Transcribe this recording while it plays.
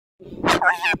Hi,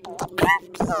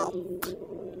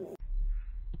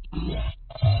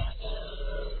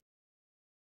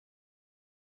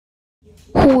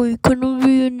 can I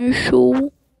be in the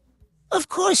show? Of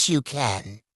course you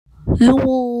can.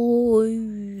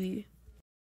 Yay!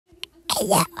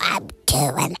 Yeah, I'm too,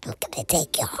 and I'm gonna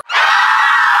take you.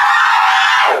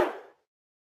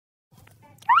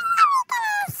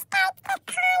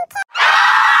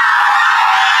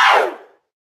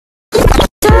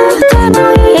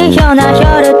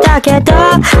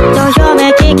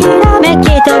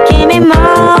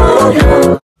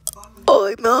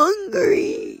 I'm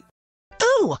hungry.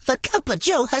 Oh, the Cup of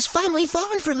Joe has finally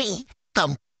fallen for me.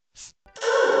 Not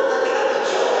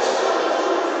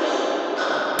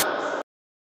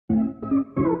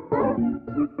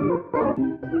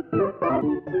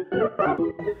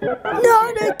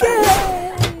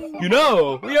again! You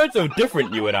know, we aren't so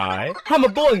different, you and I. I'm a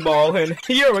bowling ball and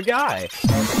you're a guy.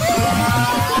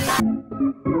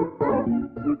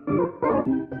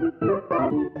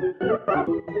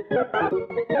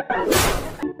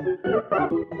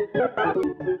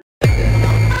 I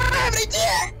have an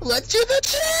idea! Let's do the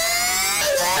challenge!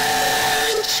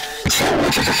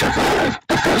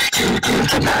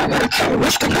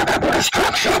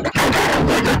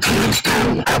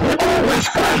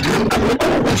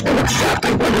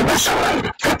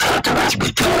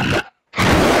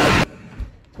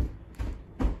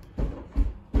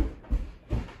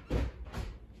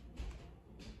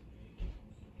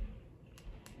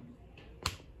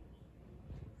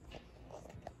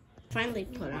 Finally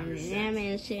put on an anime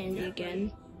and Sandy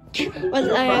again. What's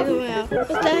that? What's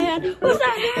that? What's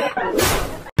that?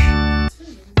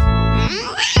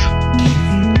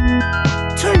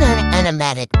 Turn on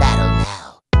animatic battle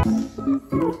now.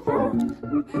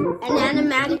 An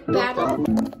animatic battle.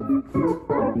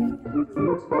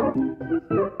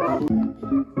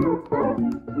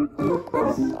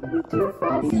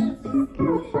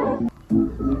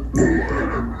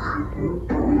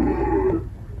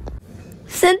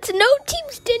 Since no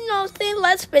teams did nothing,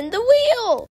 let's spin the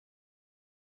wheel.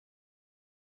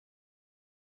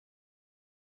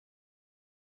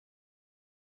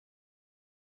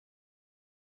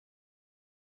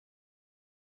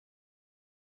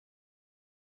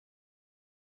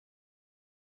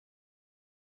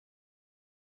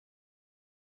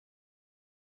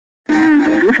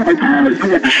 If I can, you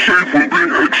will be safe from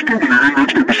being exterminated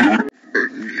next episode.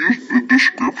 And use the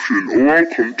description or I'll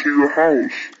come to your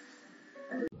house.